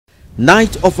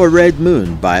Night of a Red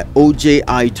Moon by O.J.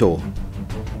 Aito.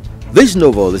 This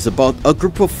novel is about a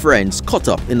group of friends caught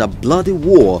up in a bloody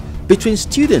war between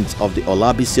students of the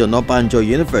Olabisi Onabanjo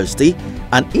University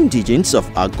and indigents of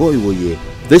Agoiwoye,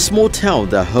 the small town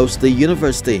that hosts the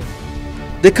university.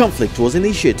 The conflict was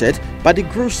initiated by the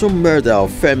gruesome murder of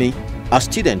Femi, a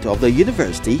student of the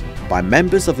university, by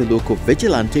members of the local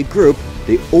vigilante group,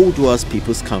 the Oduas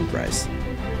People's Congress.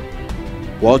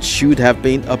 What should have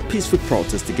been a peaceful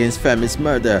protest against Femi's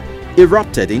murder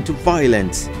erupted into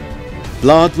violence.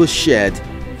 Blood was shed,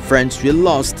 friends were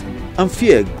lost, and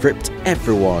fear gripped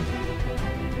everyone.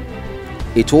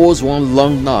 It was one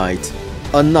long night,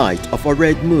 a night of a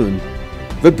red moon.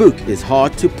 The book is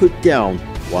hard to put down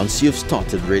once you've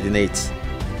started reading it.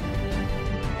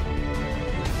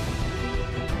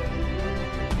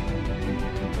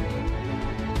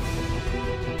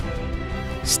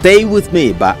 Stay With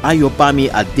Me by Ayobami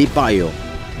Adebayo.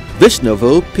 This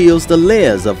novel peels the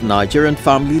layers of Nigerian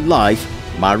family life,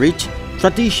 marriage,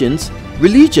 traditions,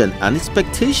 religion and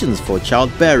expectations for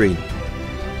childbearing.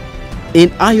 In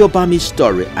Ayobami's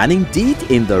story, and indeed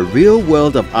in the real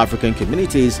world of African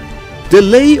communities,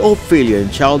 delay or failure in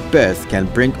childbirth can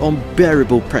bring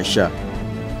unbearable pressure.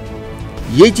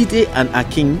 Yejide and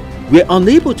Akin were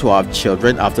unable to have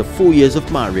children after 4 years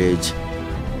of marriage.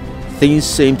 Things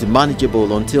seemed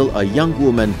manageable until a young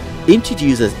woman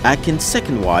introduced as Akin's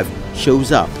second wife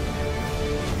shows up.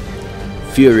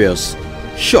 Furious,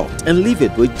 shocked and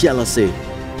livid with jealousy,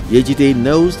 Yejide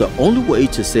knows the only way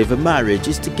to save a marriage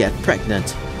is to get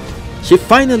pregnant. She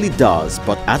finally does,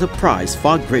 but at a price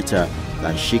far greater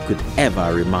than she could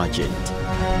ever imagine.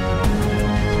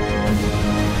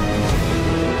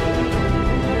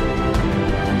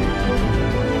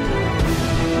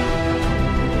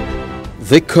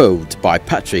 The Code by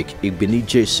Patrick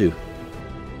Igbenijesu.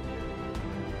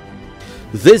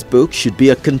 This book should be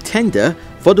a contender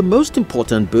for the most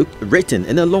important book written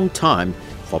in a long time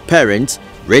for parents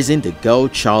raising the Girl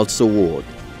Child's Award.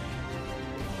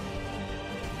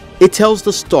 It tells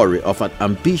the story of an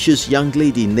ambitious young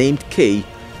lady named Kay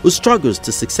who struggles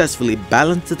to successfully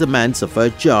balance the demands of her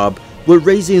job with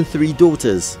raising 3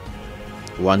 daughters.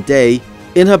 One day,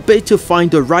 in her bid to find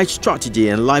the right strategy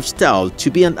and lifestyle to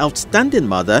be an outstanding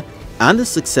mother and a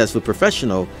successful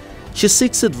professional, she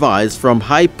seeks advice from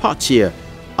Hypatia,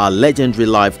 a legendary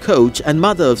life coach and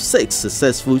mother of 6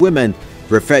 successful women,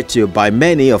 referred to by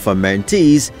many of her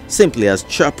mentees simply as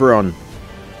chaperone.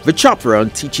 The chaperone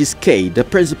teaches Kay the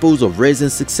principles of raising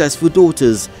successful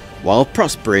daughters while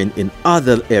prospering in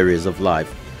other areas of life.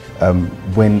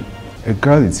 When a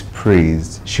girl is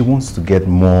praised, she wants to get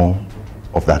more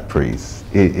of that praise.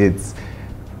 It's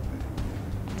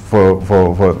for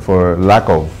lack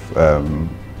of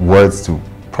words to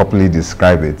properly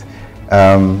describe it.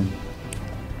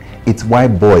 It's why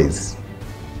boys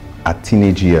at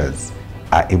teenage years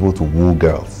are able to woo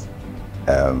girls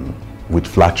with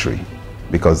flattery,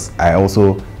 because I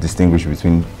also distinguish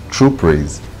between true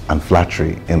praise and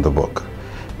flattery in the book,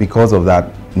 because of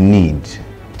that need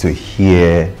to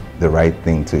hear the right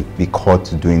thing, to be caught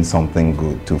to doing something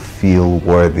good, to feel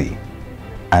worthy.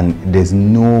 And there's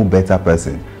no better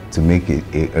person to make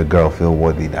a girl feel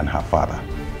worthy than her father.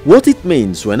 What It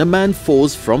Means When a Man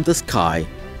Falls from the Sky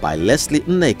by Leslie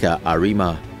Nneka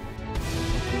Arima.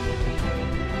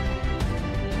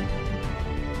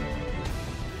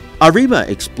 Arima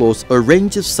explores a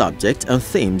range of subjects and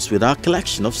themes with our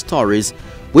collection of stories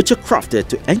which are crafted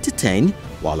to entertain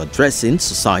while addressing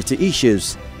society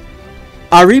issues.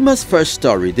 Arima's first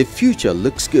story, The Future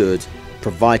Looks Good,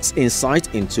 provides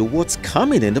insight into what's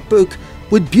coming in the book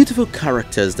with beautiful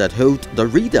characters that hold the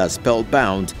reader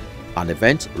spellbound, an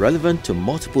event relevant to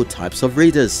multiple types of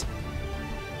readers.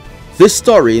 This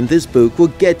story in this book will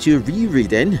get you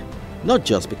rereading, not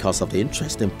just because of the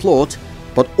interesting plot,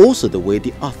 but also the way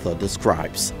the author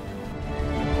describes.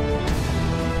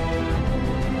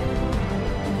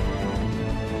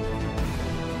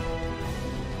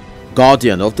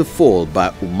 Guardian of the Fall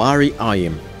by Umari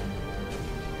Ayim.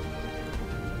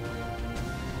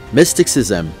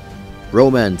 Mysticism,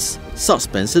 romance,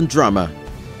 suspense and drama.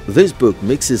 This book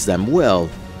mixes them well.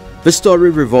 The story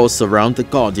revolves around the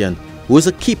Guardian, who is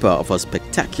a keeper of a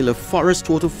spectacular forest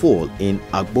waterfall in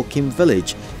Agbokim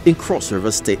village in Cross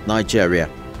River State, Nigeria.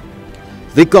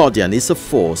 The Guardian is a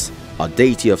force, a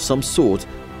deity of some sort,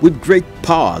 with great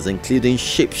powers including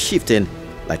shape-shifting,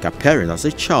 like appearing as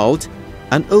a child,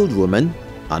 an old woman,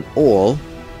 an owl,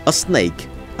 a snake,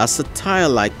 a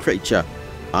satire-like creature,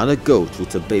 and a goat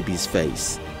with a baby's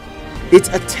face.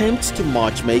 It attempts to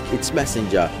matchmake its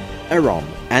messenger, Aram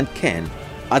and Ken,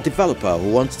 a developer who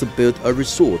wants to build a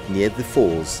resort near the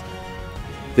falls.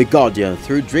 The Guardian,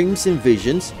 through dreams and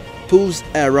visions, pulls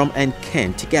Aram and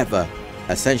Ken together,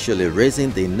 essentially raising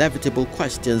the inevitable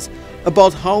questions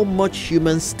about how much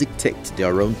humans dictate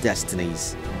their own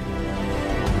destinies.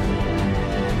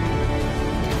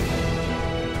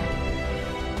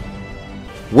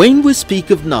 When We Speak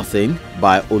of Nothing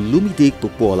by Olumide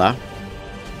Popola.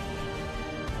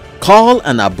 Carl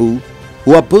and Abu,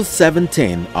 who are both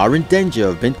 17, are in danger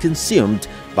of being consumed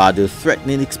by the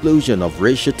threatening explosion of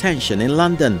racial tension in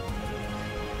London.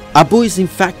 Abu is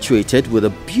infatuated with a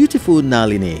beautiful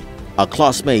Nalini, a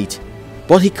classmate,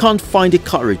 but he can't find the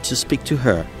courage to speak to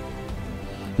her.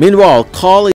 Meanwhile, Carl